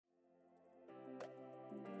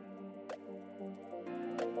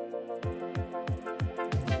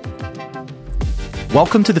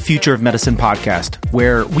Welcome to the Future of Medicine podcast,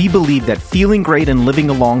 where we believe that feeling great and living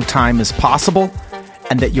a long time is possible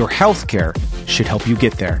and that your healthcare should help you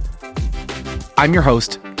get there. I'm your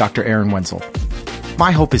host, Dr. Aaron Wenzel.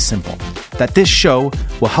 My hope is simple, that this show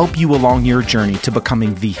will help you along your journey to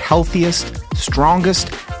becoming the healthiest,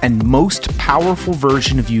 strongest, and most powerful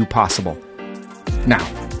version of you possible. Now,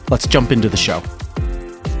 let's jump into the show.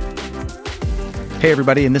 Hey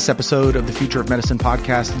everybody, in this episode of the Future of Medicine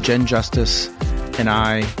podcast, Jen Justus and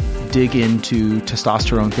I dig into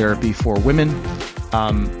testosterone therapy for women,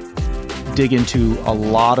 dig into a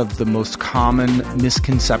lot of the most common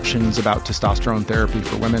misconceptions about testosterone therapy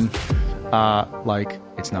for women, like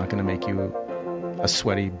it's not going to make you a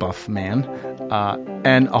sweaty, buff man,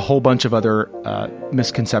 and a whole bunch of other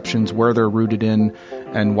misconceptions, where they're rooted in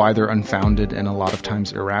and why they're unfounded and a lot of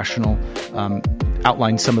times irrational,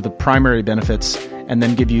 outline some of the primary benefits, and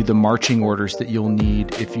then give you the marching orders that you'll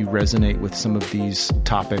need if you resonate with some of these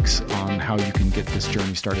topics on how you can get this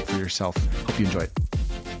journey started for yourself. Hope you enjoy it.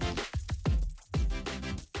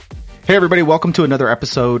 Hey everybody, welcome to another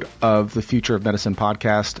episode of the Future of Medicine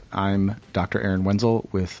podcast. I'm Dr. Aaron Wenzel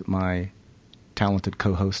with my talented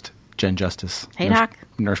co-host, Jen Justus. Hey, Doc.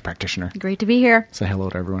 Nurse practitioner. Great to be here. Say hello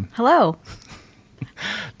to everyone. Hello.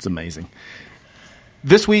 It's amazing.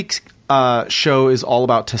 This week's show is all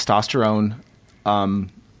about testosterone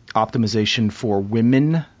optimization for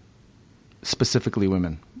women, specifically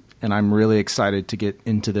women. And I'm really excited to get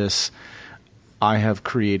into this. I have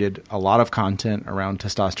created a lot of content around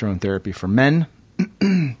testosterone therapy for men,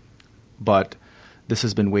 but this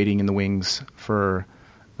has been waiting in the wings for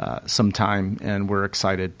some time, and we're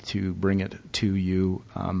excited to bring it to you.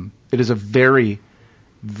 It is a very,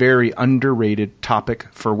 very underrated topic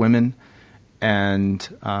for women, and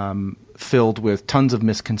filled with tons of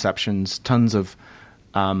misconceptions, tons of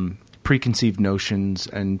preconceived notions,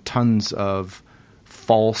 and tons of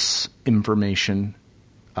false information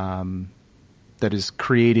that is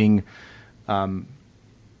creating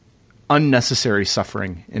unnecessary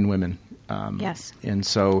suffering in women. Yes. And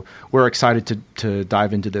so we're excited to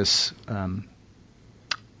dive into this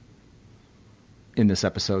in this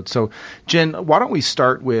episode. So, Jen, why don't we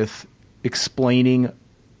start with explaining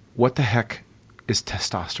what the heck is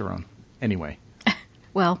testosterone anyway?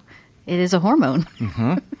 Well, it is a hormone.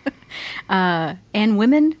 Mm-hmm. And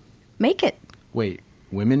women make it. Wait,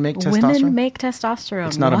 women make testosterone? Women make testosterone.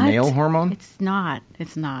 It's not a male hormone? It's not.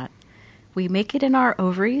 We make it in our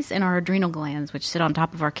ovaries and our adrenal glands, which sit on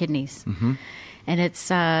top of our kidneys. Mm-hmm. And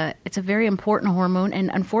it's a very important hormone,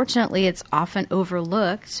 and unfortunately it's often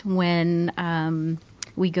overlooked when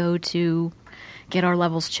we go to get our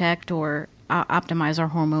levels checked or optimize our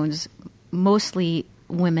hormones. Mostly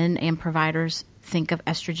women and providers think of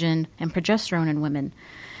estrogen and progesterone in women,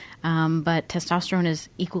 but testosterone is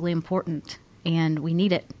equally important, and we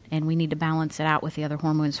need it, and we need to balance it out with the other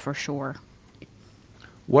hormones for sure.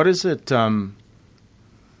 What is it,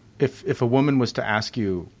 if a woman was to ask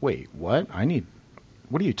you, wait, what?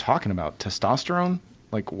 What are you talking about? Testosterone?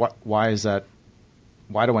 Like, why is that?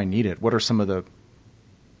 Why do I need it? What are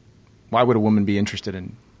why would a woman be interested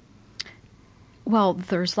in? Well,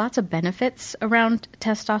 there's lots of benefits around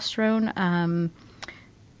testosterone.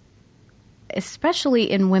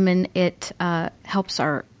 Especially in women, it helps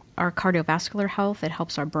our cardiovascular health. It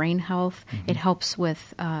helps our brain health. Mm-hmm. It helps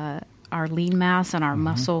with our lean mass and our mm-hmm.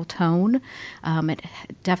 muscle tone. It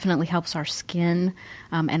definitely helps our skin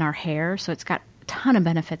and our hair. So it's got a ton of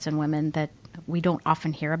benefits in women that we don't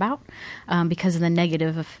often hear about because of the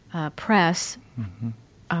negative press mm-hmm.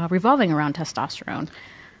 Revolving around testosterone.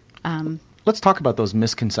 Let's talk about those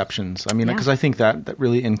misconceptions. I mean, because I think that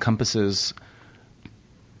really encompasses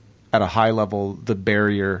at a high level the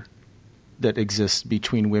barrier that exists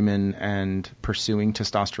between women and pursuing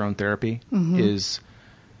testosterone therapy mm-hmm. is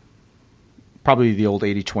probably the old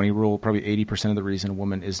 80-20 rule. Probably 80% of the reason a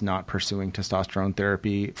woman is not pursuing testosterone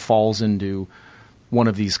therapy falls into one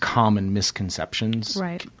of these common misconceptions.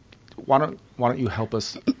 Right. Why don't you help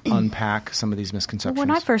us unpack some of these misconceptions? Well,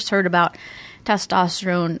 when I first heard about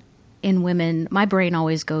testosterone in women, my brain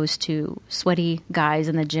always goes to sweaty guys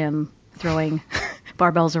in the gym throwing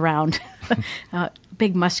barbells around,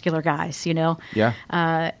 big muscular guys, you know? Yeah.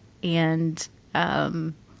 And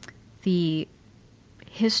the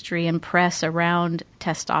history and press around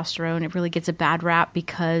testosterone, it really gets a bad rap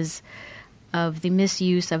because of the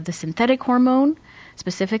misuse of the synthetic hormone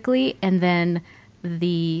specifically, and then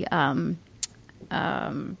the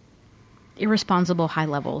irresponsible high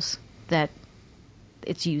levels that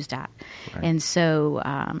it's used at. Right. And so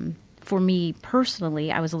for me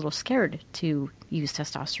personally, I was a little scared to use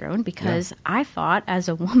testosterone because I thought as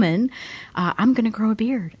a woman, I'm going to grow a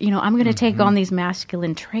beard. I'm going to take on these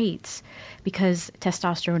masculine traits because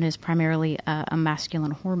testosterone is primarily a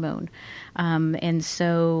masculine hormone. And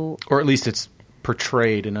so... Or at least it's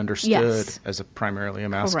portrayed and understood as primarily a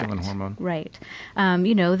masculine hormone. Right.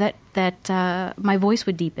 That my voice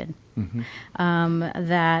would deepen.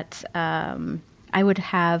 That I would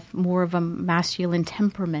have more of a masculine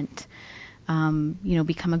temperament,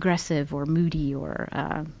 become aggressive or moody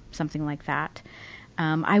or something like that.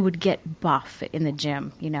 I would get buff in the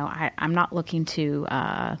gym. I'm not looking to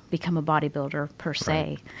become a bodybuilder per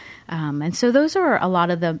se. And so those are a lot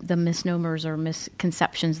of the misnomers or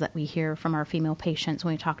misconceptions that we hear from our female patients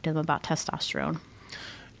when we talk to them about testosterone.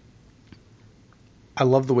 I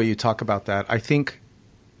love the way you talk about that. I think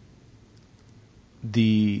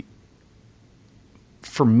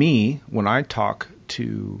for me, when I talk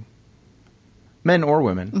to men or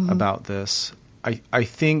women about this, I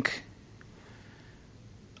think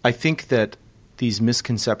that these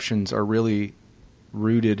misconceptions are really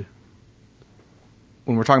rooted,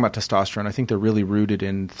 when we're talking about testosterone, I think they're really rooted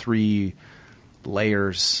in 3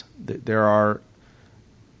 layers. There are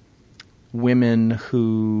women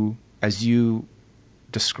who, as you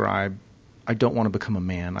describe, I don't want to become a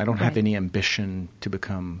man. I don't have any ambition to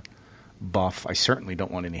become buff. I certainly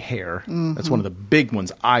don't want any hair. That's one of the big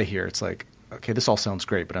ones I hear. It's like, okay, this all sounds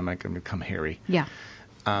great, but I'm not going to become hairy. Yeah.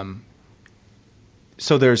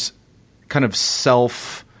 So there's kind of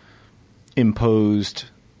self-imposed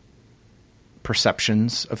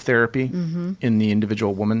perceptions of therapy in the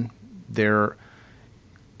individual woman. There,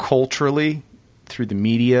 culturally, through the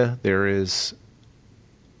media, there is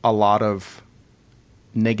a lot of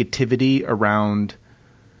negativity around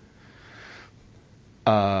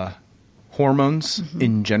hormones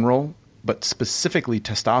in general, but specifically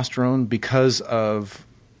testosterone because of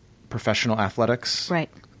professional athletics. Right.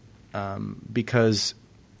 Because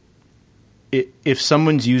if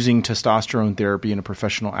someone's using testosterone therapy in a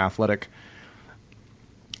professional athletic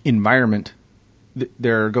environment,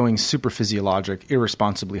 they're going super physiologic,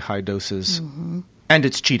 irresponsibly high doses, and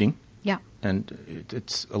it's cheating. Yeah. And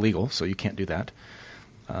it's illegal, so you can't do that.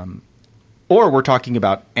 Or we're talking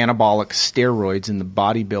about anabolic steroids in the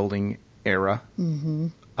bodybuilding era,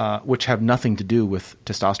 which have nothing to do with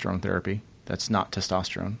testosterone therapy. That's not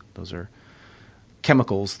testosterone. Those are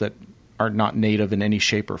chemicals that are not native in any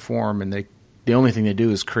shape or form, and the only thing they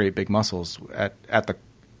do is create big muscles at the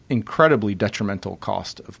incredibly detrimental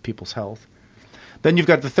cost of people's health. Then you've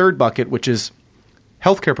got the third bucket, which is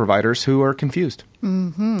healthcare providers who are confused.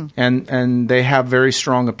 And they have very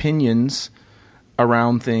strong opinions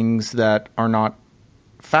around things that are not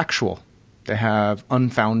factual. They have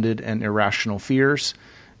unfounded and irrational fears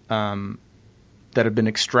that have been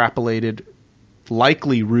extrapolated,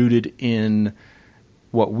 likely rooted in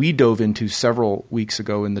what we dove into several weeks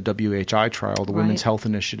ago in the WHI trial, the Women's Health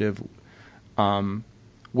Initiative,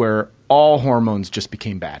 where all hormones just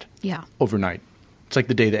became bad overnight. It's like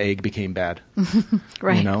the day the egg became bad.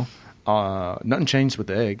 Right. Nothing changed with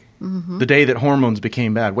the egg. The day that hormones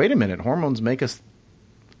became bad, wait a minute, hormones make us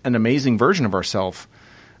an amazing version of ourselves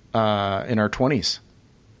in our 20s.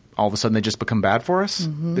 All of a sudden they just become bad for us?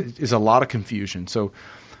 There's a lot of confusion. So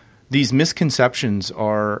these misconceptions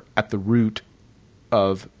are at the root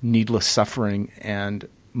of needless suffering, and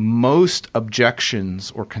most objections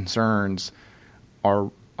or concerns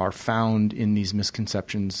are found in these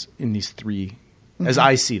misconceptions in these 3, as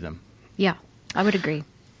I see them. Yeah, I would agree.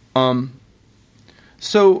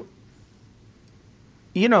 So,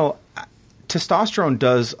 testosterone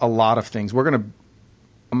does a lot of things. I'm going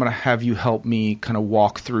to have you help me kind of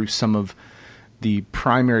walk through some of the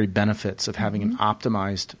primary benefits of having an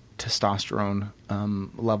optimized testosterone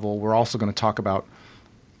level. We're also going to talk about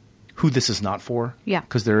who this is not for. Yeah.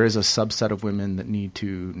 Because there is a subset of women that need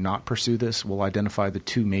to not pursue this. We'll identify the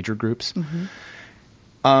 2 major groups.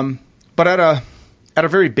 But at a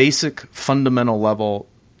very basic, fundamental level,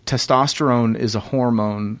 testosterone is a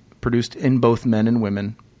hormone produced in both men and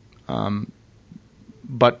women.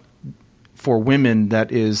 But for women,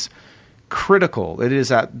 that is critical. It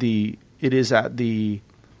is at the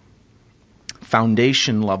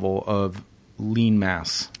foundation level of lean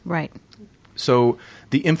mass. Right. So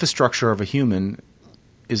the infrastructure of a human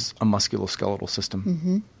is a musculoskeletal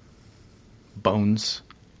system. Bones,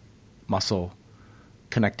 muscle,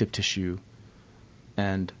 connective tissue,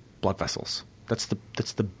 and blood vessels. That's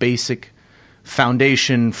the basic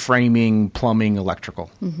foundation, framing, plumbing,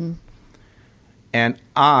 electrical. And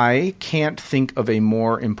I can't think of a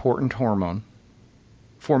more important hormone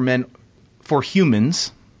for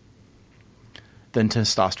humans, than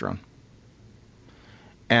testosterone.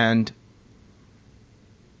 And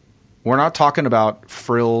we're not talking about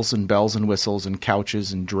frills and bells and whistles and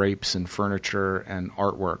couches and drapes and furniture and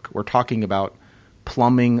artwork. We're talking about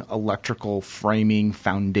plumbing, electrical, framing,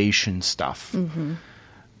 foundation stuff. Mm-hmm.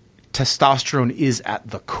 Testosterone is at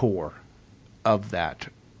the core of that.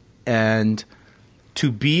 And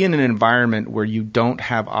to be in an environment where you don't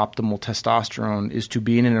have optimal testosterone is to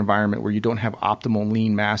be in an environment where you don't have optimal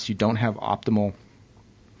lean mass, you don't have optimal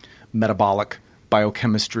metabolic,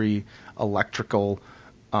 biochemistry, electrical,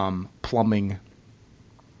 plumbing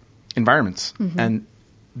environments. Mm-hmm. And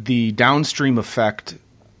the downstream effect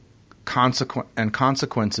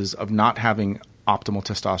consequences of not having optimal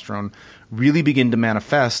testosterone really begin to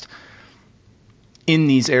manifest in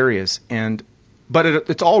these areas. But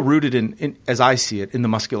it's all rooted in, as I see it, in the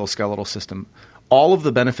musculoskeletal system. All of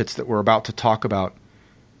the benefits that we're about to talk about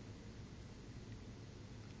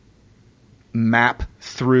map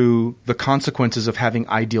through the consequences of having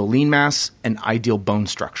ideal lean mass and ideal bone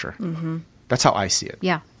structure. Mm-hmm. That's how I see it.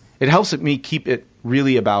 Yeah. It helps me keep it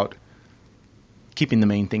really about keeping the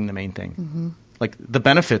main thing the main thing. Mm-hmm. Like, the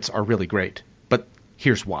benefits are really great, but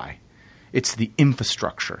here's why. It's the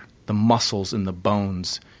infrastructure, the muscles and the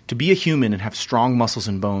bones. To be a human and have strong muscles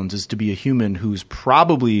and bones is to be a human who's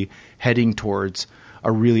probably heading towards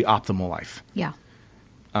a really optimal life. Yeah.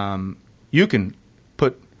 You can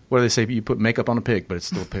put, what do they say? You put makeup on a pig, but it's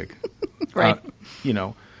still a pig. Right.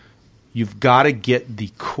 You've got to get the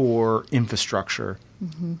core infrastructure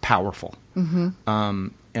powerful. Mm-hmm.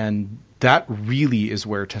 And that really is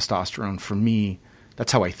where testosterone, for me,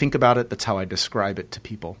 that's how I think about it. That's how I describe it to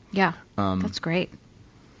people. Yeah. That's great.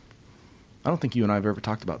 I don't think you and I have ever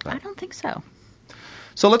talked about that. I don't think so.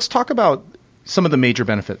 So let's talk about some of the major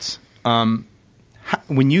benefits.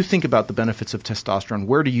 When you think about the benefits of testosterone,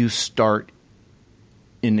 where do you start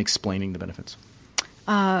in explaining the benefits?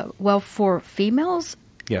 Well, for females,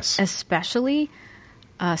 yes, especially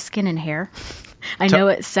skin and hair. I know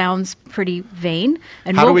it sounds pretty vain.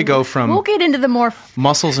 And how do we go from we'll get into the more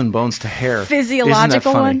muscles and bones to hair?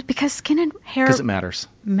 Physiological one, because skin and hair because it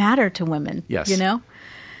matter to women. Yes, you know.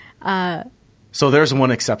 So there's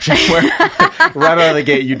one exception where right out of the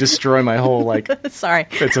gate you destroy my whole Sorry,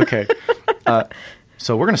 it's okay.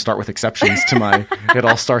 So we're going to start with exceptions to my. It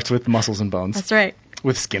all starts with muscles and bones. That's right.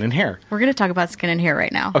 With skin and hair. We're going to talk about skin and hair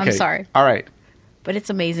right now. Okay. I'm sorry. All right. But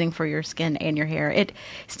it's amazing for your skin and your hair. It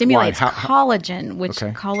stimulates collagen, which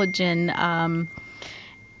collagen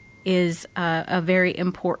is a very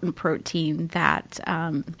important protein that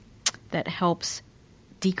helps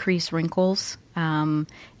decrease wrinkles,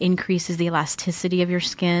 increases the elasticity of your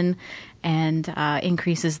skin, and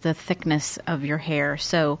increases the thickness of your hair.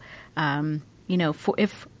 So,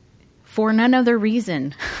 for none other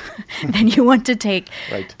reason than you want to take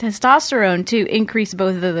testosterone to increase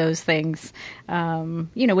both of those things,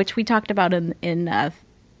 which we talked about in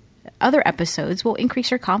other episodes, will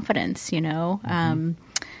increase your confidence, and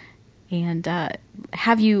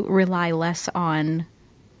have you rely less on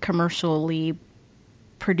commercially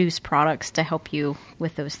produced products to help you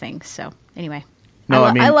with those things. So anyway,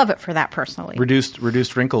 I love it for that personally. Reduced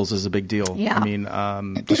wrinkles is a big deal. Yeah. I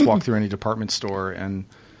mean, just walk through any department store and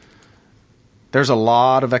there's a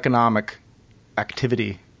lot of economic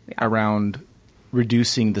activity around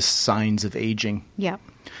reducing the signs of aging. Yeah.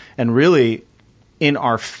 And really, in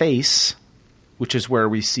our face, which is where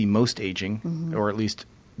we see most aging, or at least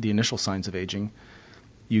the initial signs of aging,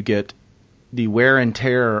 you get the wear and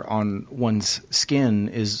tear on one's skin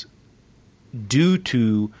is due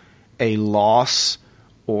to a loss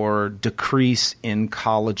or decrease in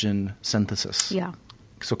collagen synthesis. Yeah.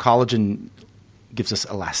 So collagen gives us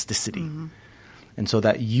elasticity. And so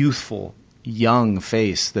that youthful, young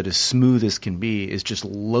face that is smooth as can be is just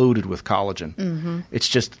loaded with collagen. It's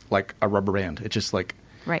just like a rubber band. It's just like...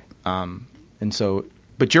 Right. And so...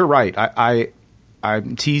 But you're right.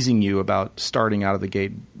 I'm teasing you about starting out of the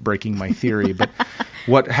gate breaking my theory. But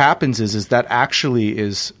what happens is that actually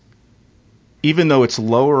is... Even though it's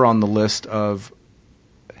lower on the list of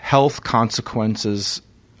health consequences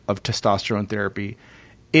of testosterone therapy,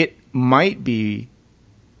 it might be...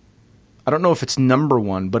 I don't know if it's number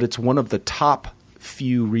one, but it's one of the top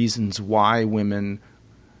few reasons why women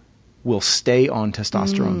will stay on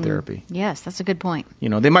testosterone therapy. Yes, that's a good point.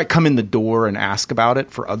 They might come in the door and ask about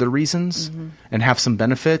it for other reasons and have some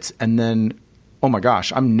benefits. And then, oh my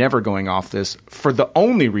gosh, I'm never going off this for the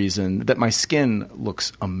only reason that my skin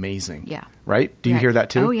looks amazing. Yeah. Right? Do you hear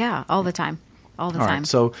that too? Oh yeah. All the time. All the time. Right.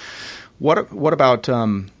 So what about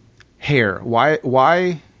hair?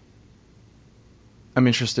 Why I'm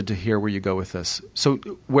interested to hear where you go with this. So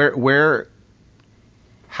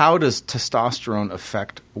how does testosterone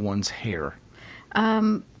affect one's hair?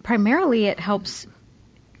 Primarily, it helps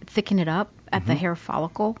thicken it up at the hair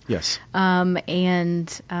follicle. Yes.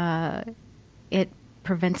 And it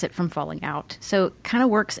prevents it from falling out. So it kind of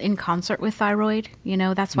works in concert with thyroid.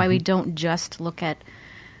 That's why we don't just look at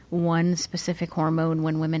one specific hormone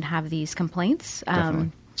when women have these complaints.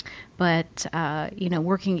 But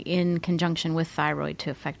working in conjunction with thyroid to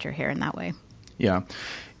affect your hair in that way. Yeah.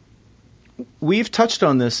 We've touched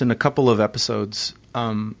on this in a couple of episodes,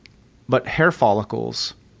 but hair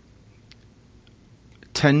follicles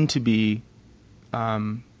tend to be, let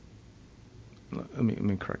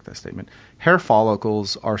me correct that statement. Hair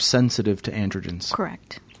follicles are sensitive to androgens.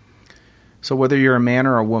 Correct. So whether you're a man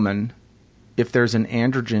or a woman, if there's an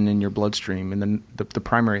androgen in your bloodstream, and then the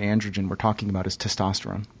primary androgen we're talking about is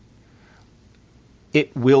testosterone,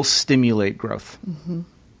 it will stimulate growth. Mm-hmm.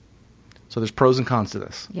 So there's pros and cons to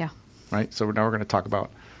this. Yeah. Right? So now we're going to talk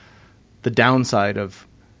about the downside of,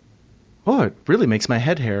 it really makes my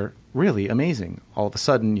head hair really amazing. All of a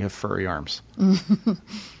sudden, you have furry arms.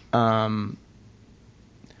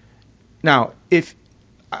 Now, if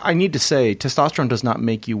I need to say, testosterone does not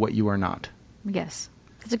make you what you are not. Yes.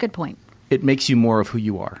 That's a good point. It makes you more of who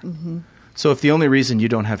you are. Mm-hmm. So if the only reason you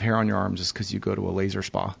don't have hair on your arms is because you go to a laser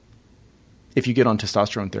spa, if you get on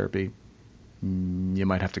testosterone therapy, you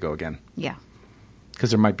might have to go again. Yeah.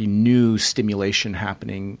 Because there might be new stimulation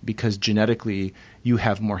happening because genetically you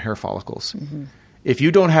have more hair follicles. Mm-hmm. If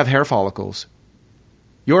you don't have hair follicles,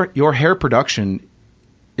 your hair production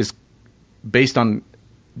is based on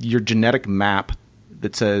your genetic map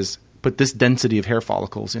that says put this density of hair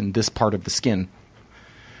follicles in this part of the skin.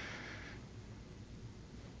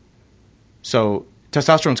 So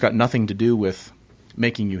testosterone's got nothing to do with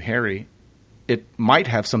making you hairy. It might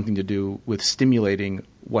have something to do with stimulating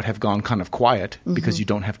what have gone kind of quiet because you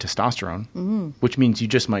don't have testosterone, which means you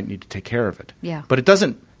just might need to take care of it. Yeah. But it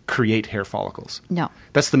doesn't create hair follicles. No.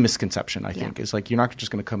 That's the misconception, I think. Is like you're not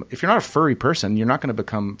just going to come – if you're not a furry person, you're not going to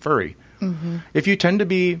become furry. Mm-hmm. If you tend to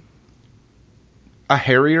be a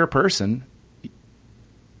hairier person,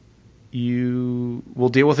 you will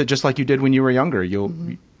deal with it just like you did when you were younger.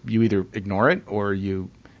 You either ignore it or you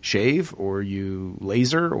 – shave or you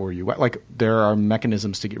laser or you like there are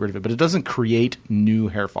mechanisms to get rid of it, but it doesn't create new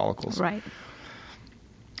hair follicles. Right.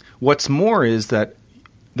 What's more is that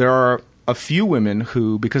there are a few women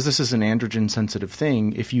who, because this is an androgen sensitive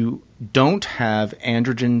thing, if you don't have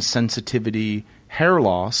androgen sensitivity hair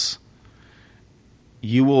loss,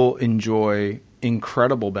 you will enjoy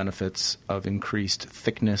incredible benefits of increased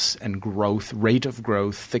thickness and growth, rate of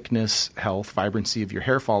growth, thickness, health, vibrancy of your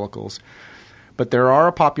hair follicles. But there are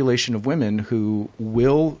a population of women who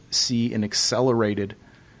will see an accelerated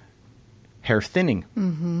hair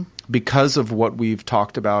thinning because of what we've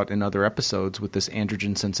talked about in other episodes with this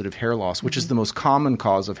androgen-sensitive hair loss, which is the most common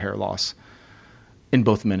cause of hair loss in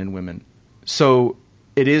both men and women. So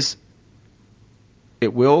it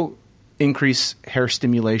will increase hair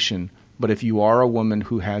stimulation, but if you are a woman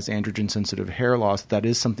who has androgen-sensitive hair loss, that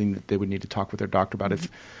is something that they would need to talk with their doctor about if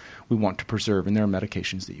we want to preserve, and there are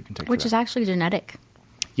medications that you can take which for is that. actually genetic.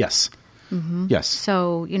 Yes. Mm-hmm. Yes.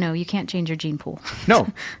 So, you can't change your gene pool. No,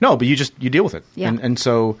 but you deal with it. Yeah. And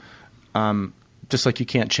so just like you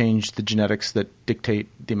can't change the genetics that dictate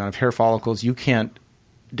the amount of hair follicles, you can't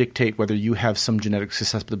dictate whether you have some genetic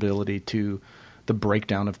susceptibility to the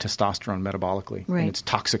breakdown of testosterone metabolically. Right. And it's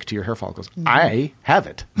toxic to your hair follicles. I have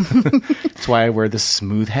it. That's why I wear this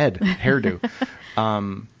smooth hairdo.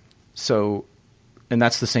 And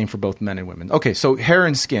that's the same for both men and women. Okay, so hair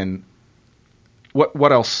and skin,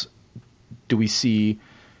 what else do we see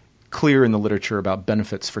clear in the literature about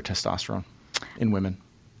benefits for testosterone in women?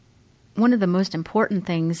 One of the most important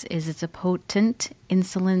things is it's a potent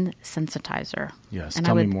insulin sensitizer. Yes, and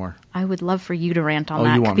tell me more. I would love for you to rant on you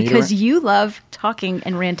that want me to because rant? you love talking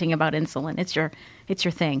and ranting about insulin. It's your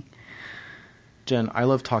thing. Jen, I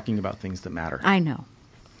love talking about things that matter. I know.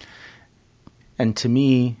 And to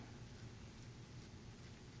me,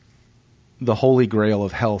 the holy grail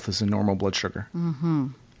of health is a normal blood sugar. Mm-hmm.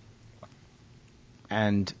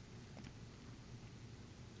 And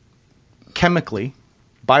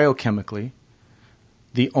biochemically,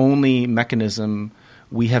 the only mechanism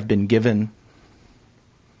we have been given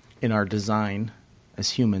in our design as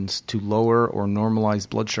humans to lower or normalize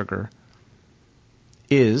blood sugar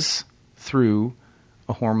is through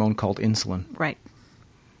a hormone called insulin. Right.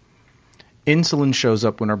 Insulin shows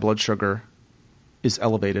up when our blood sugar is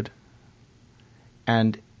elevated.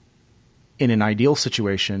 And in an ideal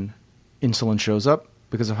situation, insulin shows up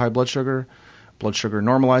because of high blood sugar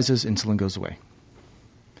normalizes, insulin goes away.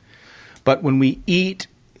 But when we eat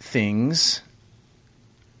things,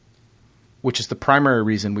 which is the primary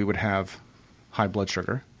reason we would have high blood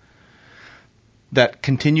sugar, that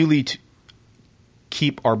continually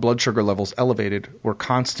keep our blood sugar levels elevated, we're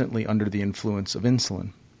constantly under the influence of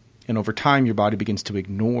insulin. And over time, your body begins to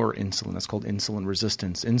ignore insulin. That's called insulin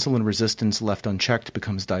resistance. Insulin resistance left unchecked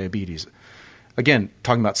becomes diabetes. Again,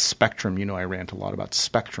 talking about spectrum, I rant a lot about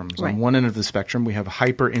spectrums. Right. On one end of the spectrum, we have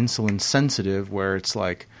hyperinsulin sensitive, where it's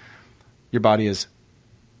like your body is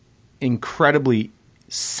incredibly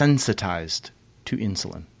sensitized to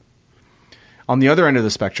insulin. On the other end of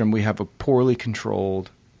the spectrum, we have a poorly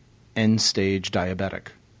controlled end-stage diabetic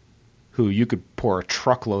who you could pour a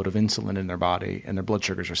truckload of insulin in their body and their blood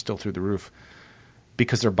sugars are still through the roof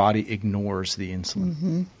because their body ignores the insulin.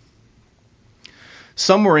 Mm-hmm.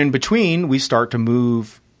 Somewhere in between, we start to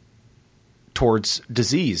move towards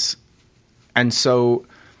disease. And so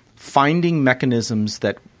finding mechanisms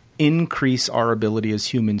that increase our ability as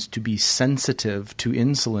humans to be sensitive to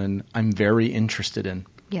insulin, I'm very interested in.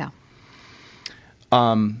 Yeah.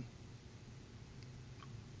 One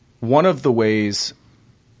of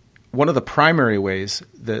the primary ways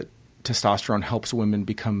that testosterone helps women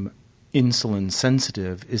become insulin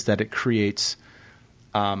sensitive is that it creates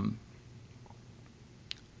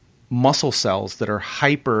muscle cells that are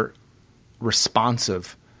hyper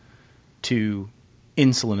responsive to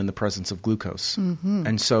insulin in the presence of glucose. Mm-hmm.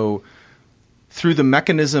 And so through the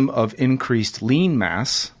mechanism of increased lean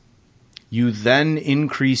mass, you then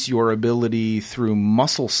increase your ability through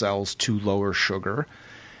muscle cells to lower sugar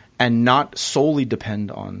and not solely depend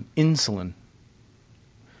on insulin.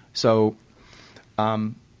 So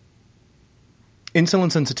insulin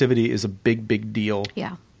sensitivity is a big, big deal.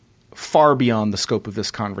 Yeah. Far beyond the scope of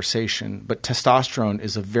this conversation, but testosterone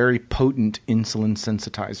is a very potent insulin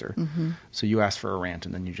sensitizer. Mm-hmm. So you asked for a rant,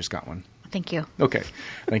 and then you just got one. Thank you. Okay,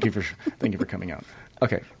 thank you for coming out.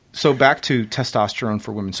 Okay, so back to testosterone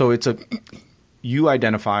for women. So you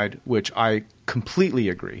identified, which I completely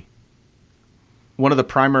agree. One of the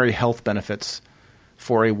primary health benefits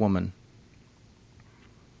for a woman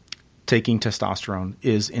taking testosterone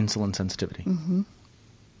is insulin sensitivity. Mm-hmm.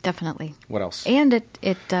 Definitely. What else? And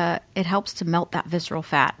it helps to melt that visceral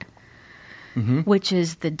fat, mm-hmm. which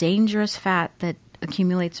is the dangerous fat that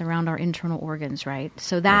accumulates around our internal organs, right?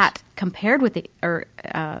 So that paired with the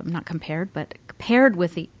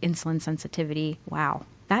insulin sensitivity, wow,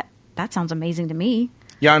 that sounds amazing to me.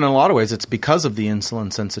 Yeah, and in a lot of ways, it's because of the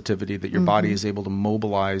insulin sensitivity that your body is able to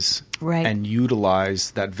mobilize and utilize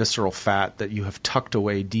that visceral fat that you have tucked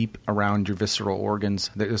away deep around your visceral organs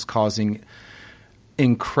that is causing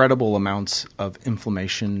incredible amounts of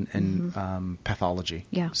inflammation and pathology.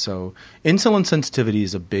 Yeah. So insulin sensitivity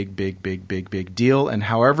is a big, big, big, big, big deal. And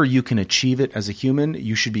however you can achieve it as a human,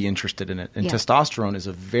 you should be interested in it. And testosterone is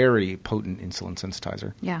a very potent insulin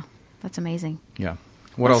sensitizer. Yeah, that's amazing. Yeah.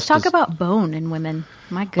 Let's talk about bone in women.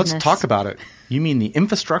 My goodness. Let's talk about it. You mean the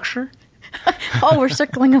infrastructure? Oh, we're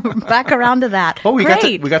circling back around to that. Oh, we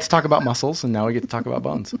Great. got to talk about muscles, and now we get to talk about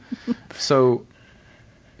bones. So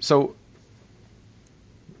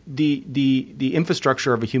the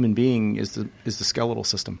infrastructure of a human being is the skeletal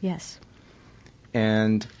system. Yes.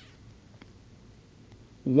 And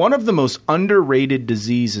one of the most underrated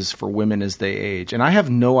diseases for women as they age, and I have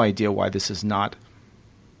no idea why this is not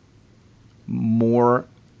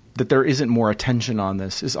that there isn't more attention on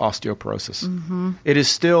this, is osteoporosis. Mm-hmm. It is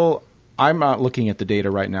still, I'm not looking at the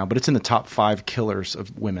data right now, but it's in the top 5 killers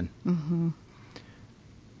of women. Mm-hmm.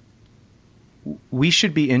 We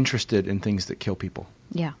should be interested in things that kill people.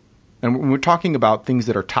 Yeah. And when we're talking about things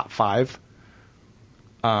that are top 5,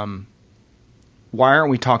 why aren't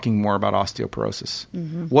we talking more about osteoporosis?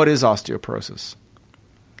 Mm-hmm. What is osteoporosis?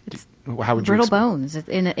 How would you brittle explain? Bones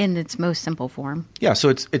in its most simple form. Yeah, so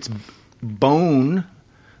it's bone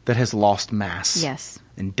that has lost mass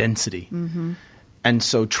and density. Mm-hmm. And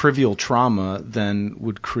so trivial trauma then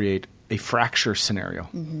would create a fracture scenario.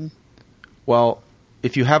 Mm-hmm. Well,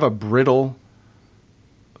 if you have a brittle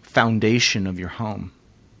foundation of your home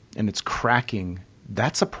and it's cracking,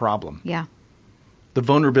 that's a problem. Yeah. The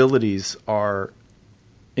vulnerabilities are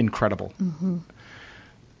incredible. Mm-hmm.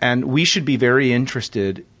 And we should be very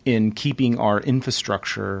interested in keeping our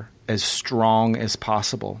infrastructure as strong as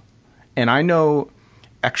possible. And I know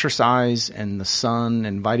exercise and the sun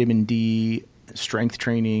and vitamin D, strength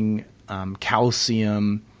training,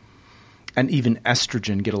 calcium, and even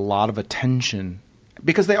estrogen get a lot of attention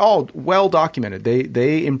because they all well documented.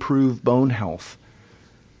 They improve bone health.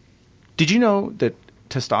 Did you know that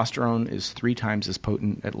testosterone is 3 times as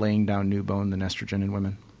potent at laying down new bone than estrogen in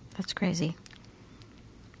women? That's crazy.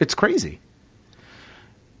 It's crazy.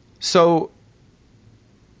 So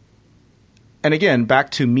And again,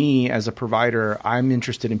 back to me as a provider, I'm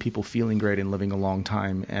interested in people feeling great and living a long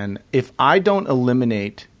time. And if I don't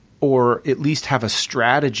eliminate or at least have a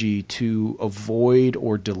strategy to avoid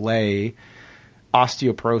or delay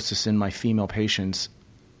osteoporosis in my female patients,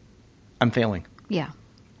 I'm failing. Yeah.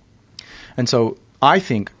 And so I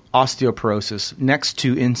think osteoporosis next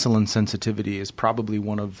to insulin sensitivity is probably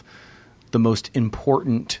one of the most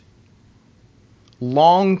important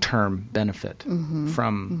long-term benefit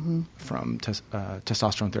from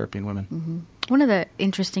testosterone therapy in women. One of the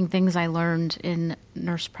interesting things I learned in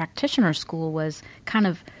nurse practitioner school was kind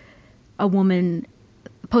of a woman,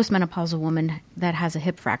 postmenopausal woman that has a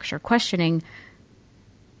hip fracture, questioning,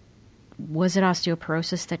 was it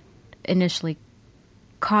osteoporosis that initially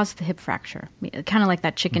caused the hip fracture? Kind of like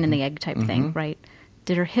that chicken and the egg type thing, right?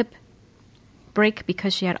 Did her hip break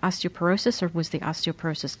because she had osteoporosis, or was the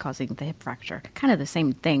osteoporosis causing the hip fracture? Kind of the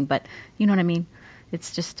same thing, but you know what I mean?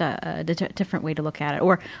 It's just a different way to look at it.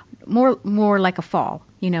 Or more like a fall.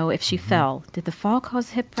 You know, if she fell, did the fall cause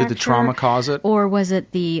hip fracture? Did the trauma cause it? Or was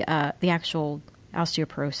it the actual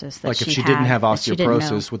osteoporosis that like she had? if she didn't have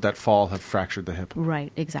osteoporosis, would that fall have fractured the hip?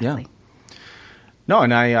 Right, exactly. Yeah. No,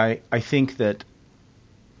 and I think that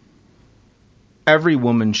every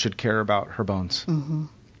woman should care about her bones.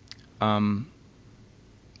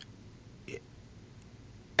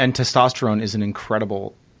 And testosterone is an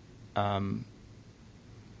incredible,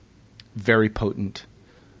 very potent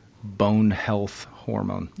bone health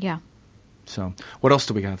hormone. Yeah. So what else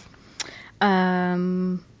do we have?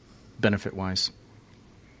 Benefit-wise.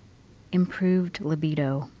 Improved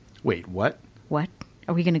libido. Wait, what? What?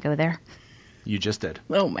 Are we going to go there? You just did.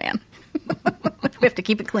 Oh, man. We have to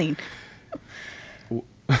keep it clean.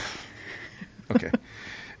 Okay.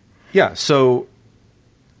 Yeah, so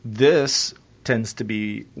this tends to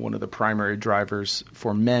be one of the primary drivers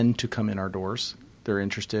for men to come in our doors. They're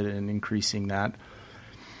interested in increasing that.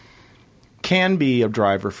 Can be a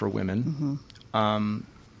driver for women. But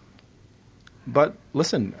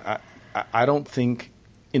listen, I don't think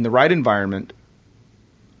in the right environment,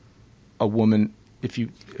 a woman, if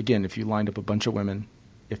you lined up a bunch of women,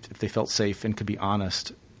 if they felt safe and could be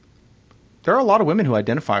honest, there are a lot of women who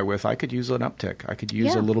identify with, I could use an uptick. I could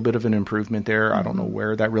use a little bit of an improvement there. I don't know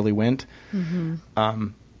where that really went.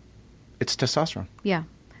 It's testosterone. Yeah.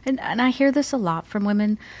 And I hear this a lot from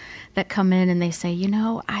women that come in and they say, you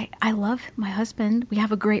know, I love my husband. We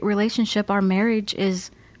have a great relationship. Our marriage is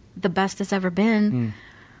the best it's ever been.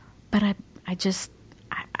 But I just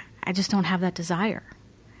don't have that desire.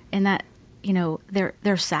 And that, you know,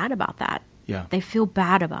 they're sad about that. Yeah. They feel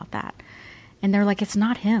bad about that. And they're like, it's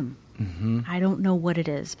not him. I don't know what it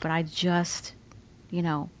is, but I just, you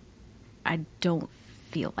know, I don't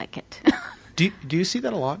feel like it. Do you see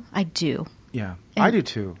that a lot? I do. Yeah, And, I do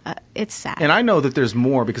too. It's sad. And I know that there's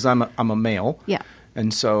more because I'm a male. Yeah.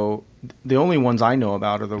 And so the only ones I know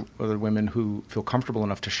about are the women who feel comfortable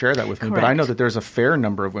enough to share that with me. But I know that there's a fair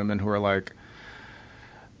number of women who are like,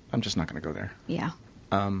 I'm just not going to go there. Yeah.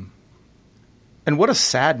 And what a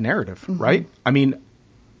sad narrative, right? I mean,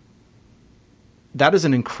 that is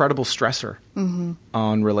an incredible stressor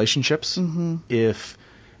on relationships. If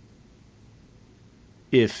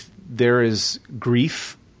there is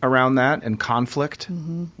grief around that and conflict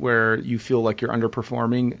where you feel like you're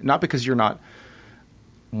underperforming, not because you're not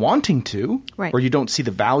wanting to, right, or you don't see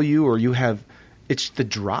the value, or it's the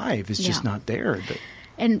drive is just not there.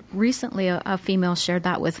 And recently a female shared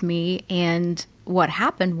that with me, and what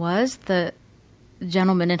happened was the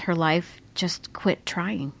gentleman in her life just quit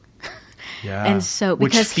trying. Yeah. And so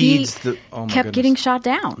because he kept getting shot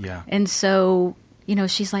down. Yeah. And so, you know,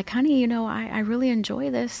 she's like, honey, you know, I really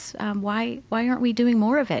enjoy this. Why aren't we doing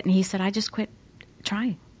more of it? And he said, I just quit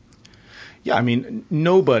trying. Yeah, I mean,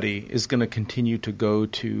 nobody is going to continue to go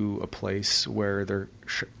to a place where they're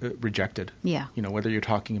rejected. Yeah. You know, whether you're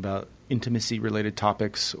talking about intimacy-related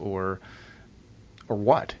topics or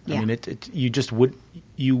what. Yeah. I mean,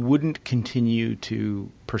 you wouldn't continue to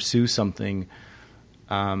pursue something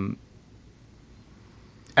and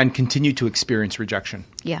continue to experience rejection.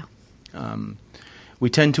 Yeah. We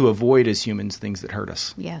tend to avoid as humans things that hurt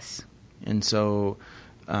us. Yes. And so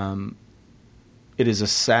it's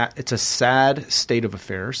a sad state of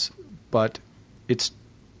affairs, but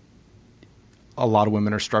a lot of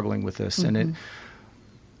women are struggling with this, and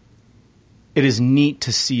it is neat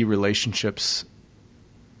to see relationships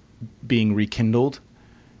being rekindled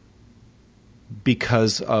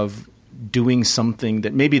because of doing something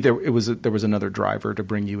that maybe there was another driver to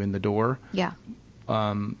bring you in the door. Yeah.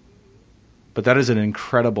 But that is an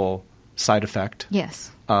incredible side effect.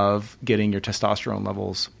 Yes. Of getting your testosterone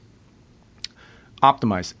levels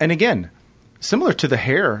optimized. And again, similar to the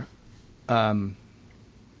hair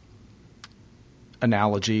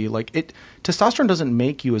analogy. Like testosterone doesn't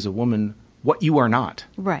make you as a woman what you are not.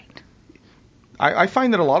 Right. I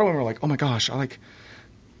find that a lot of women are like, oh my gosh,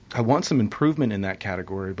 I want some improvement in that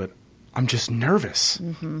category, but I'm just nervous.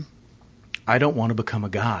 Mm-hmm. I don't want to become a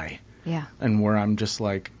guy. Yeah. And where I'm just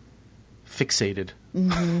like fixated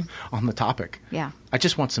on the topic. Yeah. I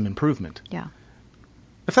just want some improvement. Yeah.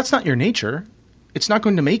 If that's not your nature, it's not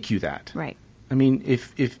going to make you that. Right. I mean,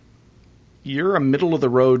 if you're a middle of the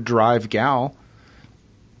road drive gal,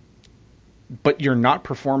 but you're not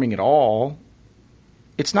performing at all,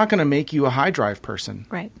 it's not going to make you a high drive person.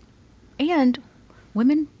 Right. And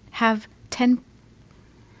women have 10%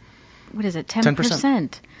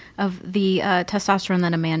 of the testosterone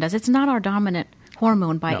that a man does. It's not our dominant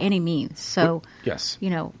hormone by any means. So, yes.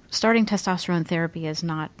 Starting testosterone therapy is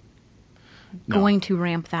not going to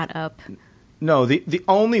ramp that up. No, the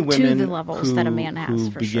only women to the levels that a man has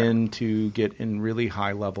who for begin to get in really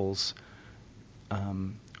high levels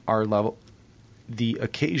are the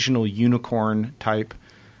occasional unicorn type,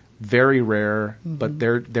 very rare, but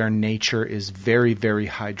their nature is very, very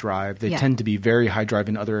high drive. They tend to be very high drive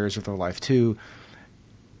in other areas of their life too.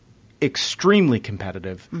 Extremely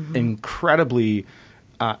competitive, incredibly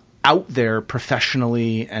out there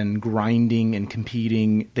professionally and grinding and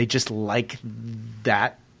competing. They just like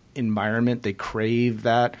that environment. They crave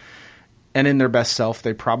that. And in their best self,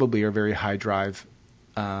 they probably are very high drive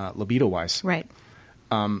libido-wise. Right.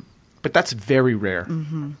 But that's very rare.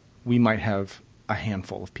 Mm-hmm. We might have a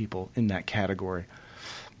handful of people in that category.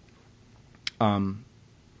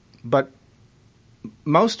 But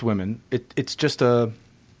most women, it's just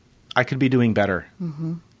I could be doing better,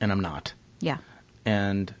 and I'm not. Yeah.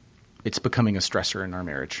 And it's becoming a stressor in our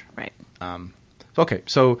marriage. Right. Okay,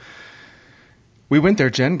 so we went there,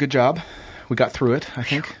 Jen. Good job. We got through it, I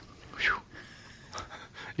think. Whew.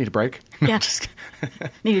 Need a break? Yeah.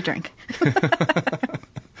 Need a drink.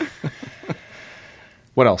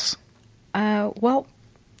 What else? Well,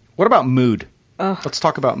 what about mood? Let's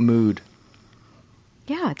talk about mood.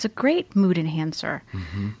 Yeah, it's a great mood enhancer.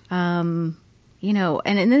 And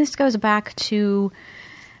this goes back to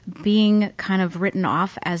being kind of written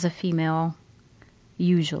off as a female,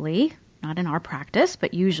 usually, not in our practice,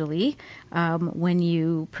 but usually, when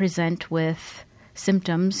you present with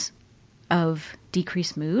symptoms of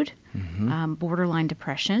decreased mood, borderline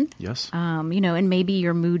depression. Yes. And maybe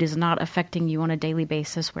your mood is not affecting you on a daily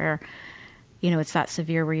basis where, it's that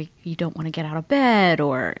severe where you don't want to get out of bed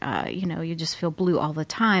or, you just feel blue all the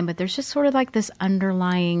time. But there's just sort of like this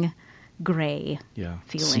underlying gray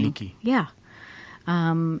feeling. Sneaky. Yeah.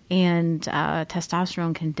 And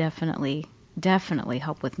testosterone can definitely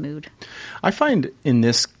help with mood. I find in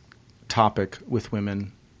this topic with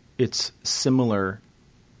women, it's similar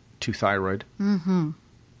to thyroid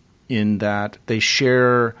in that they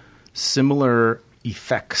share similar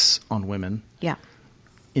effects on women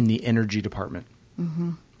in the energy department.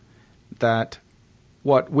 That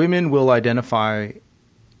what women will identify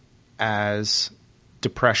as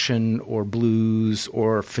depression or blues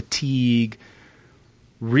or fatigue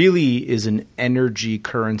really is an energy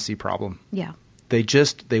currency problem. Yeah.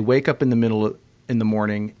 They wake up in the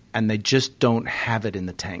morning and they just don't have it in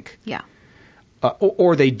the tank. Yeah.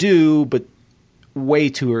 Or they do, but way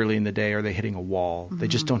too early in the day are they hitting a wall. They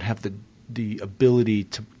just don't have the ability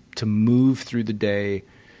to move through the day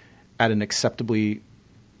at an acceptable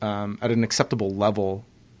level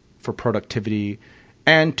for productivity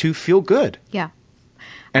and to feel good. Yeah.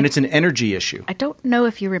 And it's an energy issue. I don't know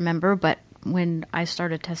if you remember, but when I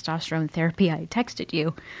started testosterone therapy, I texted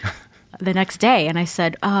you the next day and I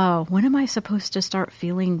said, when am I supposed to start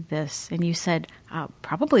feeling this? And you said,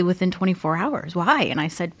 probably within 24 hours. Why? And I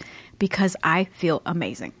said, because I feel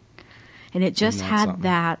amazing. And it just had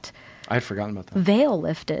that I had forgotten about that. Veil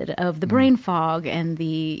lifted of the brain fog and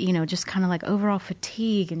the, just kind of like overall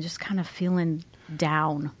fatigue and just kind of feeling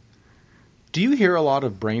down. Do you hear a lot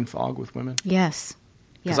of brain fog with women? Yes.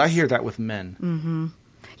 Because I hear that with men. Mm-hmm.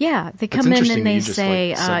 Yeah, they come in and they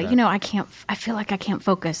say, I feel like I can't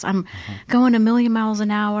focus. I'm going a million miles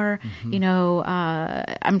an hour.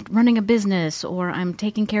 I'm running a business or I'm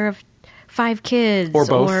taking care of 5 kids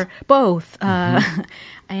or both.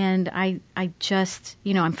 And I just,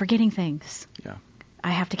 I'm forgetting things. Yeah.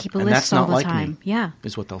 I have to keep a list all the time. Yeah.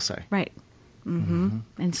 Is what they'll say. Right.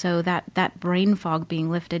 And so that brain fog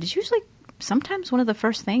being lifted is usually sometimes one of the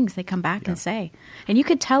first things they come back and say. And you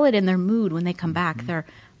could tell it in their mood when they come back. They're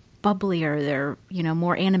bubblier, they're,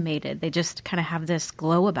 more animated. They just kind of have this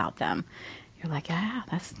glow about them. You're like,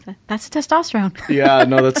 that's testosterone. Yeah,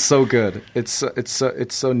 no, that's so good. It's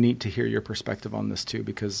so neat to hear your perspective on this too,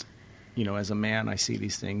 because as a man, I see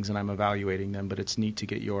these things and I'm evaluating them, but it's neat to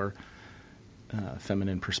get your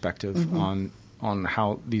feminine perspective on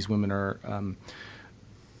how these women are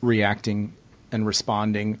reacting and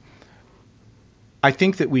responding. I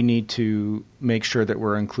think that we need to make sure that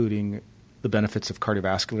we're including the benefits of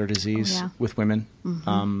cardiovascular disease with women.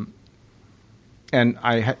 And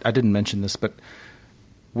I didn't mention this, but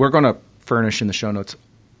we're going to furnish in the show notes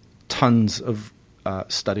tons of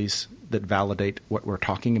studies that validate what we're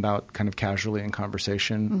talking about kind of casually in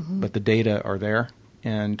conversation, but the data are there.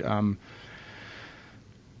 And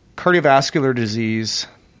cardiovascular disease,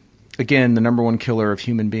 again, the number one killer of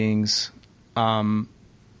human beings, and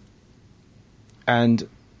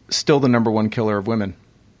still the number one killer of women.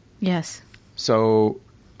 Yes. So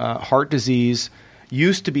heart disease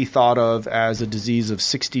used to be thought of as a disease of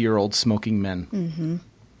 60-year-old smoking men.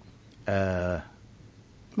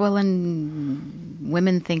 Well, and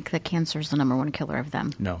women think that cancer is the number one killer of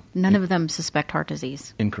them. No. None of them suspect heart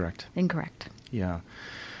disease. Incorrect. Yeah.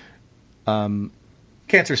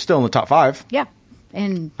 Cancer is still in the top 5. Yeah.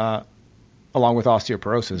 And along with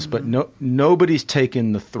osteoporosis, but nobody's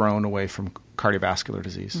taken the throne away from cardiovascular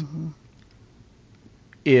disease.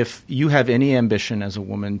 If you have any ambition as a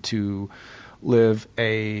woman to live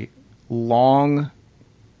a long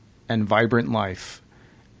and vibrant life,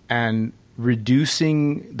 and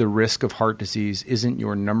reducing the risk of heart disease isn't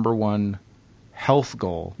your number one health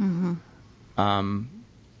goal,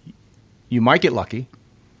 you might get lucky,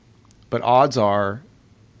 but odds are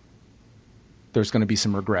there's going to be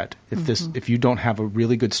some regret if you don't have a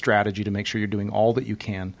really good strategy to make sure you're doing all that you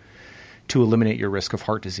can to eliminate your risk of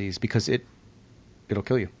heart disease, because it'll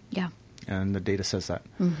kill you. Yeah. And the data says that.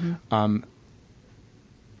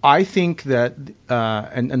 I think that,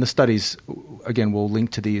 and the studies, again, we'll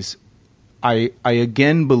link to these. I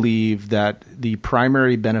again believe that the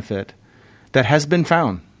primary benefit that has been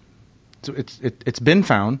found, so it's been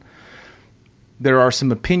found. There are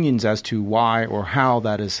some opinions as to why or how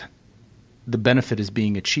the benefit is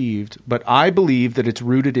being achieved, but I believe that it's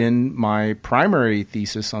rooted in my primary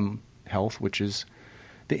thesis on health, which is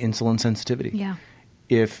the insulin sensitivity. Yeah.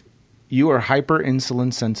 If you are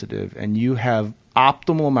hyperinsulin sensitive and you have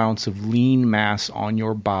optimal amounts of lean mass on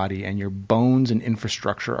your body and your bones and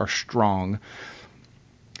infrastructure are strong,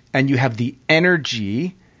 and you have the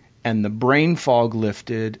energy and the brain fog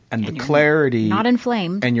lifted and the clarity, not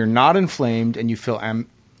inflamed, and you're not inflamed, and you feel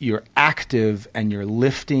you're active and you're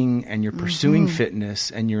lifting and you're pursuing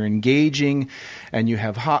fitness and you're engaging and you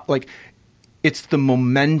have it's the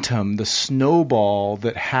momentum, the snowball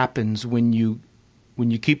that happens when you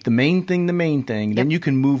keep the main thing, then you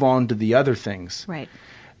can move on to the other things. Right.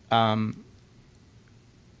 And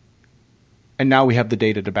now we have the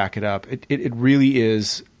data to back it up. It really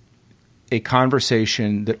is a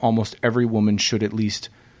conversation that almost every woman should at least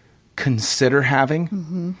consider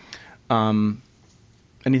having.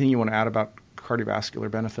 Anything you want to add about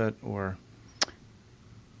cardiovascular benefit or?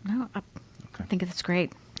 No, I think that's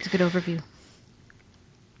great. It's a good overview.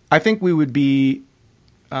 I think we would be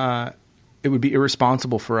it would be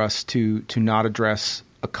irresponsible for us to not address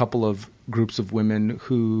a couple of groups of women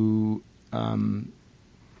who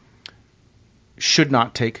should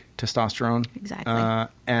not take testosterone. Exactly.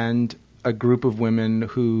 And a group of women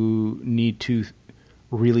who need to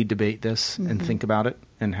really debate this and think about it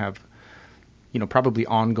and have, probably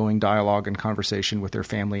ongoing dialogue and conversation with their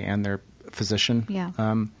family and their physician. Yeah.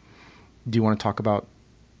 Do you want to talk about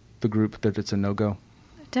the group that it's a no-go?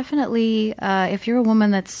 Definitely. If you're a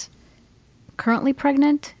woman that's currently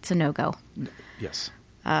pregnant, it's a no-go. Yes.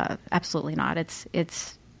 Absolutely not.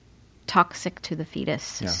 It's toxic to the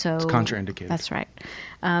fetus. Yeah, so it's contraindicated. That's right.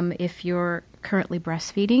 If you're currently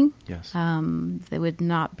breastfeeding, yes, that would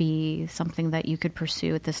not be something that you could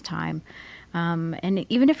pursue at this time. And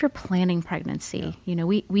even if you're planning pregnancy,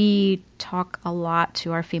 we talk a lot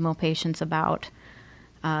to our female patients about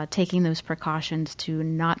taking those precautions to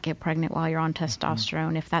not get pregnant while you're on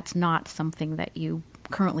testosterone, if that's not something that you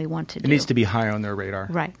currently want to do. It needs to be high on their radar.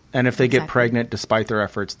 Right. And if they get pregnant despite their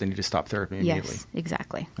efforts, they need to stop therapy immediately. Yes,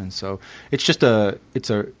 exactly. And so it's just it's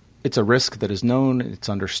a risk that is known, it's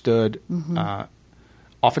understood.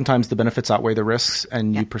 Oftentimes the benefits outweigh the risks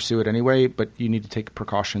and you pursue it anyway, but you need to take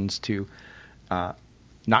precautions to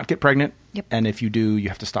not get pregnant. Yep. And if you do, you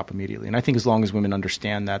have to stop immediately. And I think as long as women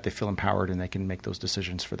understand that, they feel empowered and they can make those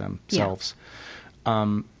decisions for themselves.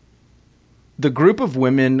 Yeah. The group of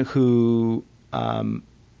women who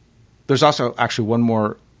there's also actually one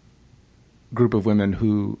more group of women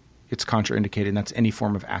who it's contraindicated, and that's any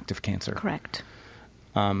form of active cancer. Correct.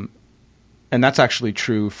 And that's actually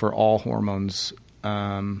true for all hormones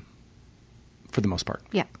for the most part.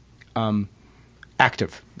 Yeah.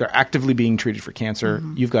 active. They're actively being treated for cancer.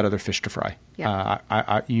 You've got other fish to fry.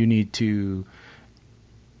 Yeah. You need to.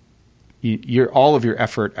 All of your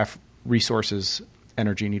effort, resources,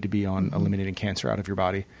 energy need to be on eliminating cancer out of your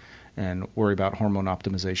body, and worry about hormone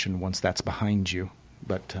optimization once that's behind you.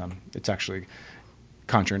 But it's actually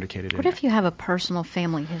contraindicated. What if you have a personal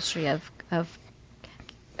family history of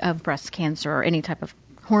breast cancer or any type of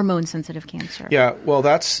hormone-sensitive cancer? Yeah, well,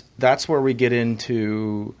 that's where we get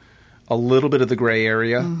into a little bit of the gray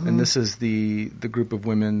area, and this is the group of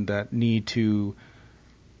women that need to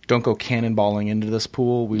don't go cannonballing into this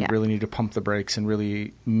pool. We really need to pump the brakes and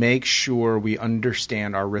really make sure we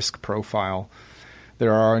understand our risk profile.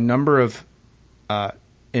 There are a number of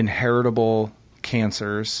inheritable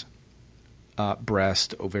cancers,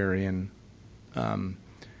 breast, ovarian,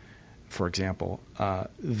 for example,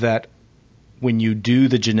 that when you do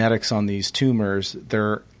the genetics on these tumors,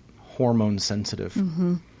 they're hormone sensitive.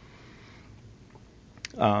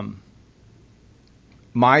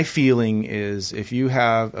 My feeling is if you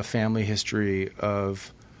have a family history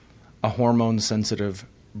of a hormone sensitive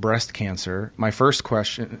breast cancer, my first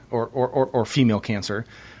question, or female cancer,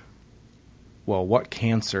 well, what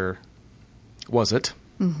cancer was it?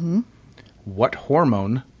 What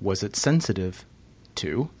hormone was it sensitive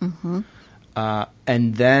to?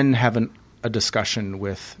 And then have a discussion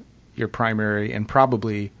with your primary, and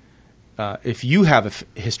probably if you have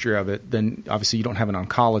a history of it, then obviously you don't have an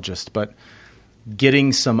oncologist, but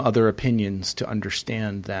getting some other opinions to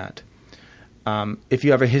understand that. If you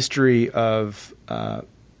have a history of a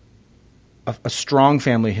strong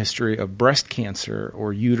family history of breast cancer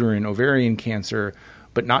or uterine, ovarian cancer,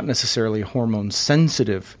 but not necessarily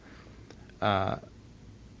hormone-sensitive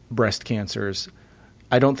breast cancers,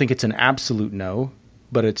 I don't think it's an absolute no,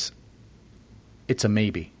 but it's a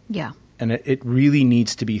maybe. Yeah. And it really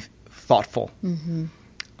needs to be thoughtful.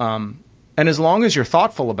 And as long as you're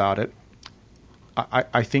thoughtful about it,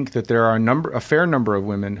 I think that there are a fair number of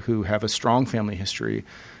women who have a strong family history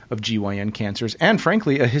of GYN cancers and,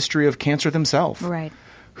 frankly, a history of cancer themselves. Right.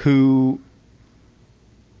 Who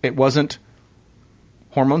it wasn't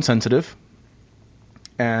hormone sensitive,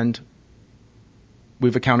 and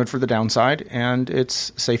we've accounted for the downside, and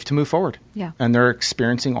it's safe to move forward. Yeah. And they're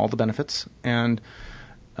experiencing all the benefits, and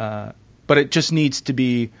but it just needs to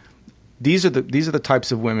be. These are the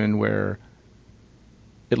types of women where,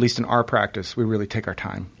 at least in our practice, we really take our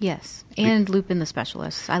time. Yes, and loop in the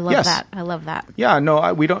specialists. I love that. I love that. Yeah,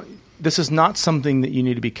 no, we don't. This is not something that you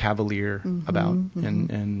need to be cavalier about.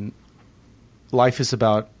 And life is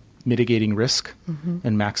about mitigating risk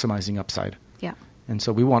and maximizing upside. Yeah. And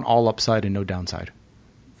so we want all upside and no downside.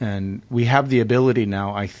 And we have the ability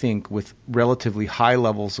now, I think, with relatively high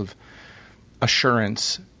levels of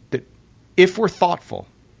assurance that if we're thoughtful,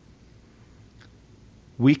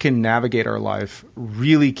 we can navigate our life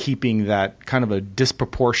really keeping that kind of a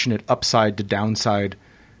disproportionate upside to downside,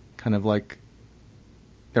 kind of like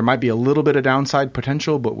there might be a little bit of downside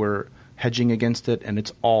potential, but we're hedging against it, and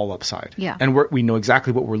it's all upside. Yeah. And we know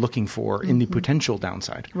exactly what we're looking for in the potential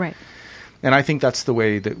downside. Right. And I think that's the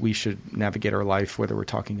way that we should navigate our life, whether we're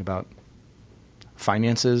talking about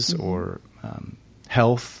finances or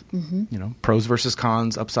health, pros versus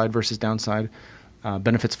cons, upside versus downside.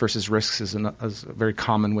 Benefits versus risks is a very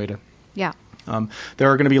common way to. Yeah.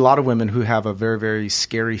 There are going to be a lot of women who have a very, very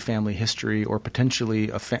scary family history or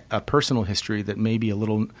potentially a personal history that may be a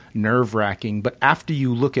little nerve-wracking. But after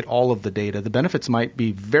you look at all of the data, the benefits might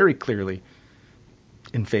be very clearly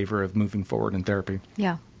in favor of moving forward in therapy.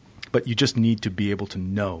 Yeah. But you just need to be able to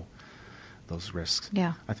know those risks.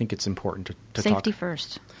 Yeah. I think it's important to Safety talk.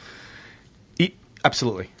 first.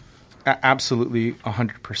 Absolutely. Absolutely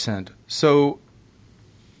 100%. So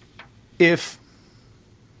if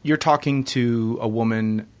you're talking to a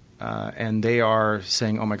woman and they are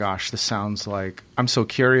saying, oh my gosh, this sounds like, I'm so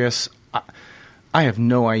curious. I have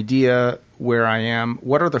no idea where I am.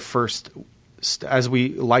 What are the first, as we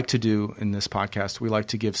like to do in this podcast, we like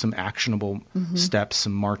to give some actionable steps,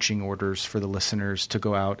 some marching orders for the listeners to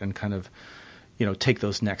go out and kind of, take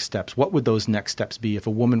those next steps. What would those next steps be if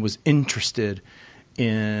a woman was interested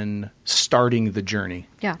in starting the journey?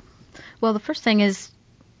 Yeah. Well, the first thing is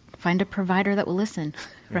find a provider that will listen,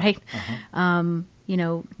 right?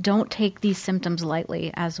 Don't take these symptoms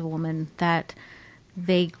lightly as a woman, that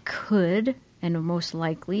they could and are most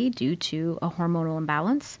likely due to a hormonal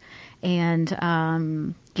imbalance.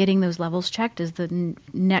 And getting those levels checked is the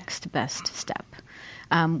next best step.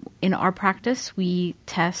 In our practice, we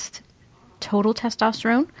test total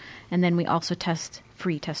testosterone, and then we also test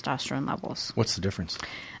free testosterone levels. What's the difference?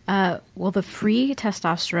 Well, the free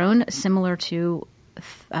testosterone, similar to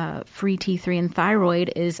free T3 and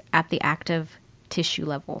thyroid, is at the active tissue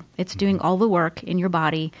level. It's doing all the work in your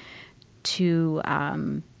body to,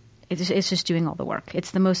 it's just doing all the work.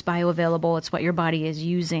 It's the most bioavailable. It's what your body is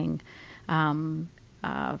using from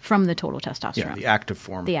the total testosterone. Yeah, the active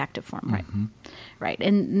form. The active form, right. Right.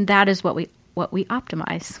 And that is what we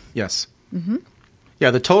optimize. Yes.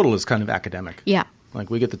 Yeah, the total is kind of academic. Yeah. Like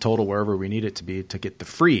we get the total wherever we need it to be to get the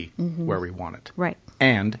free where we want it. Right.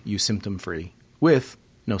 And use symptom-free with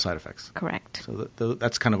no side effects. Correct. So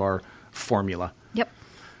that's kind of our formula. Yep.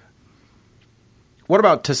 What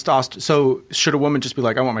about testosterone? So should a woman just be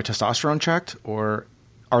like, I want my testosterone checked? Or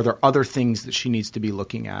are there other things that she needs to be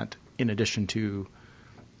looking at in addition to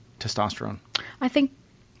testosterone? I think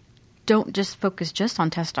don't just focus just on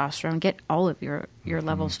testosterone. Get all of your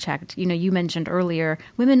levels checked. You mentioned earlier,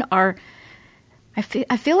 women are... I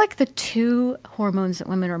feel like the two hormones that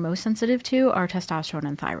women are most sensitive to are testosterone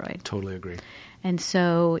and thyroid. Totally agree. And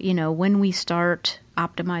so, when we start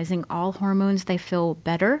optimizing all hormones, they feel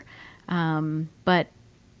better. But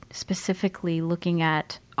specifically looking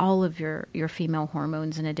at all of your female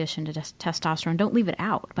hormones in addition to testosterone, don't leave it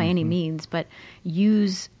out by any means, but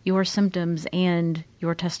use your symptoms and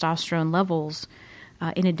your testosterone levels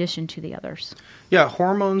in addition to the others. Yeah,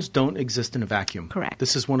 hormones don't exist in a vacuum. Correct.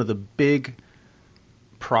 This is one of the big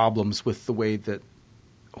problems with the way that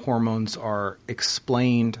hormones are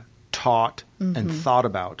explained, taught, and thought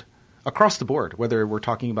about across the board. Whether we're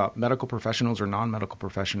talking about medical professionals or non-medical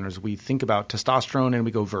professionals, we think about testosterone and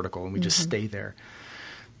we go vertical and we just stay there.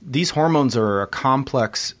 These hormones are a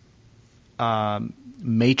complex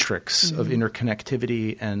matrix of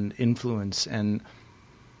interconnectivity and influence, and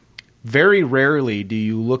very rarely do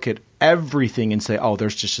you look at everything and say, oh,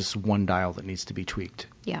 there's just this one dial that needs to be tweaked.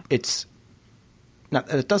 Yeah. Now,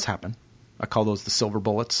 it does happen. I call those the silver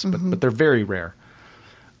bullets, but they're very rare.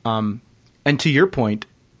 And to your point,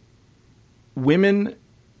 women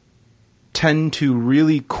tend to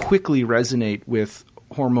really quickly resonate with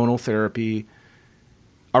hormonal therapy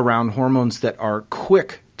around hormones that are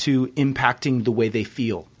quick to impacting the way they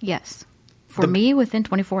feel. Yes. For me, within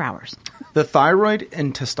 24 hours. The thyroid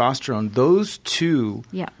and testosterone, those two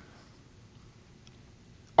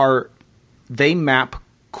they map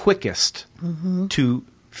quickest to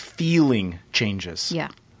feeling changes. Yeah.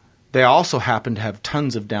 They also happen to have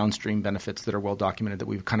tons of downstream benefits that are well documented that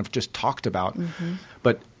we've kind of just talked about.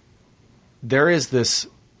 But there is this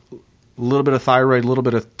little bit of thyroid, a little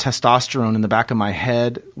bit of testosterone in the back of my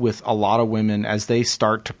head with a lot of women as they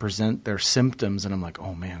start to present their symptoms. And I'm like,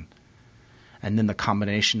 oh, man. And then the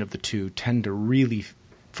combination of the two tend to really,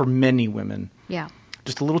 for many women,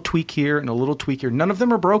 just a little tweak here and a little tweak here. None of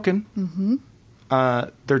them are broken.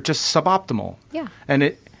 They're just suboptimal. Yeah.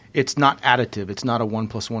 And it's not additive. It's not a 1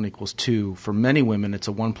 + 1 = 2. For many women, it's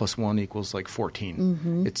a 1 + 1 = like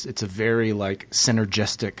 14. It's a very like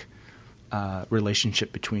synergistic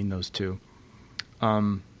relationship between those two.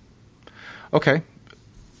 Okay.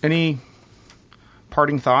 Any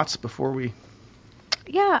parting thoughts before we...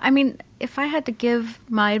 Yeah, I mean, if I had to give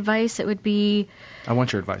my advice, it would be... I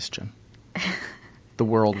want your advice, Jen. The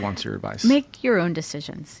world wants your advice. Make your own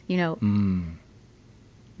decisions.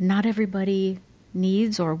 Not everybody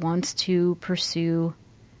needs or wants to pursue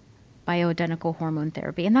bioidentical hormone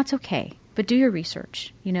therapy, and that's okay. But do your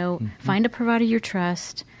research. Find a provider you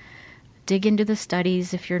trust. Dig into the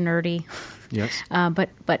studies if you're nerdy. Yes.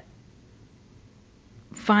 But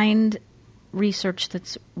find research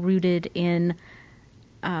that's rooted in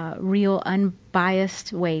real,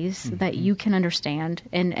 unbiased ways that you can understand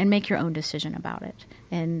and make your own decision about it.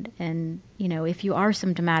 And if you are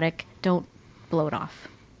symptomatic, don't blow it off.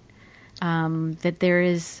 That there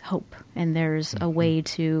is hope and there's a way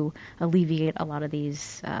to alleviate a lot of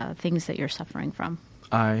these things that you're suffering from.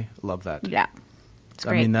 I love that. Yeah. It's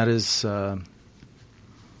great. I mean, that is,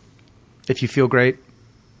 if you feel great,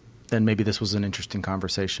 then maybe this was an interesting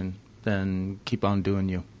conversation. Then keep on doing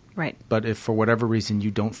you. Right. But if for whatever reason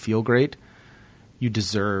you don't feel great, you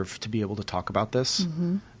deserve to be able to talk about this.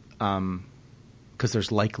 Because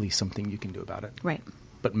there's likely something you can do about it. Right.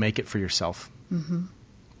 But make it for yourself.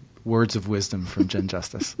 Words of wisdom from Jen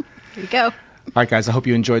Justus. There you go. All right, guys, I hope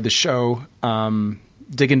you enjoyed the show.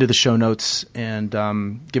 Dig into the show notes and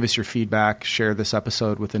give us your feedback. Share this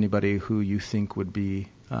episode with anybody who you think would be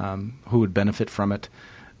who would benefit from it.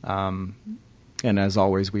 And as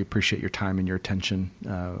always, we appreciate your time and your attention.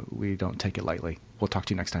 We don't take it lightly. We'll talk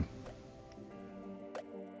to you next time.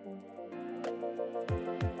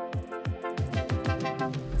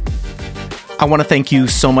 I want to thank you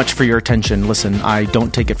so much for your attention. Listen, I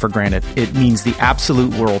don't take it for granted. It means the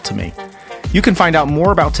absolute world to me. You can find out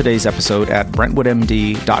more about today's episode at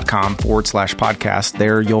brentwoodmd.com/podcast.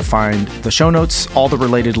 There you'll find the show notes, all the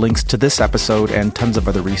related links to this episode, and tons of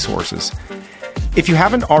other resources. If you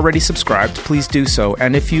haven't already subscribed, please do so.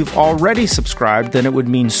 And if you've already subscribed, then it would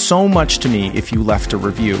mean so much to me if you left a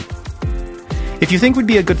review. If you think we'd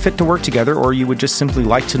be a good fit to work together, or you would just simply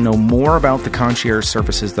like to know more about the concierge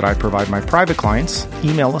services that I provide my private clients,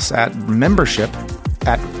 email us at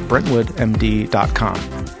membership@brentwoodmd.com.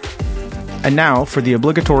 And now for the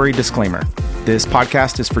obligatory disclaimer. This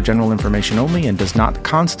podcast is for general information only and does not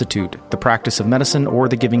constitute the practice of medicine or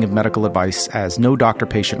the giving of medical advice, as no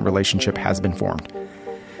doctor-patient relationship has been formed.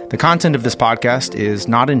 The content of this podcast is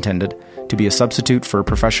not intended to be a substitute for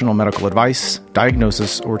professional medical advice,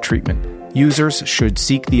 diagnosis, or treatment. Users should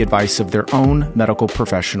seek the advice of their own medical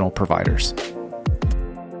professional providers.